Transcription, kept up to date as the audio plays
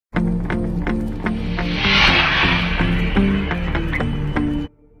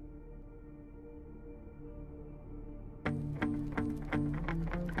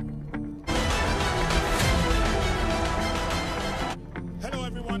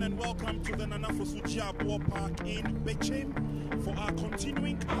everyone, and welcome to the Nana Fosu War Park in Bechem for our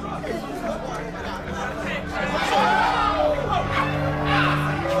continuing.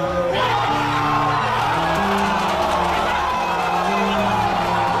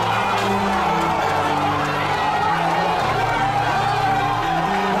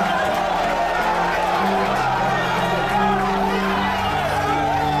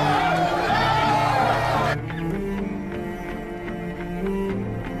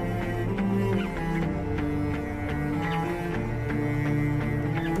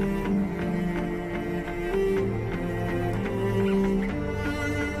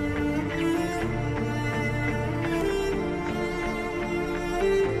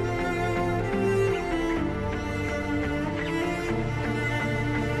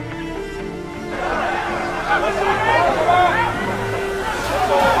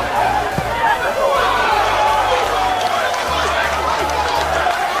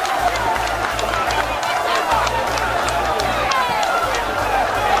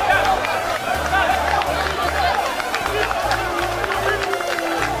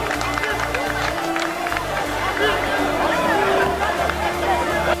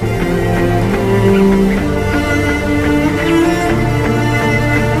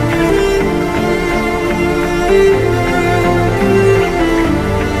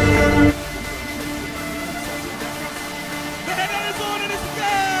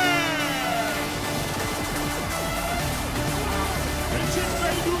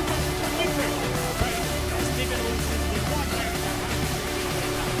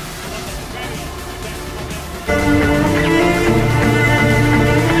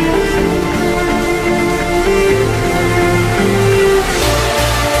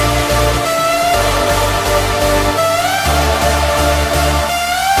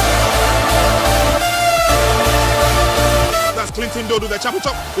 Do the chop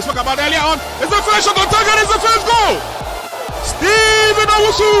chop we spoke about earlier on. It's the first shot on target, it's the first goal. Stephen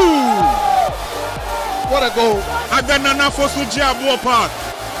Owusu. What a goal at the Nana Fosu War Park.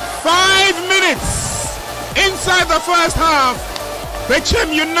 5 minutes inside the first half.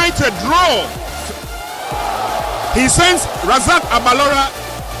 Bechem United draw. He sends Razak Abalora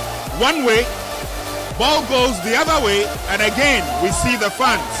one way, ball goes the other way, and again we see the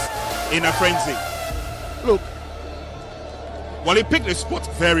fans in a frenzy. Look. Well, he picked the spot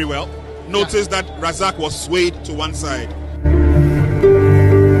very well. Notice that Razak was swayed to one side.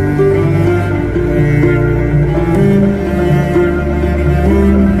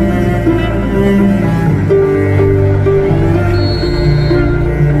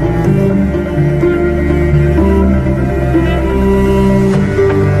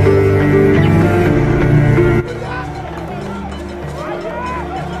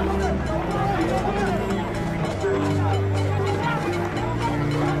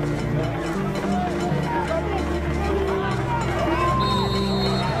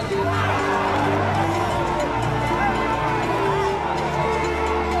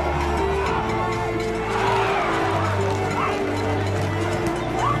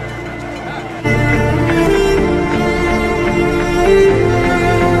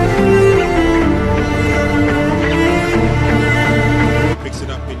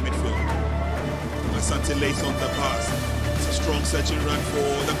 On the pass. It's a strong searching run for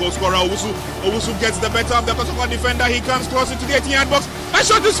the goal scorer Owusu. Owusu gets the better of the Kosovo defender. He comes close into the 18-yard box. I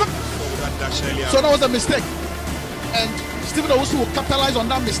shot this. So that was a mistake, and Stephen Owusu will capitalize on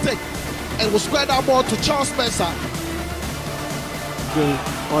that mistake and will square that ball to Charles Spencer.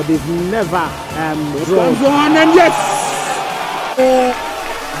 Or they've never comes on, and yes,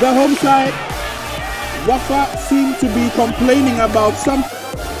 the home side. Wafa seem to be complaining about something.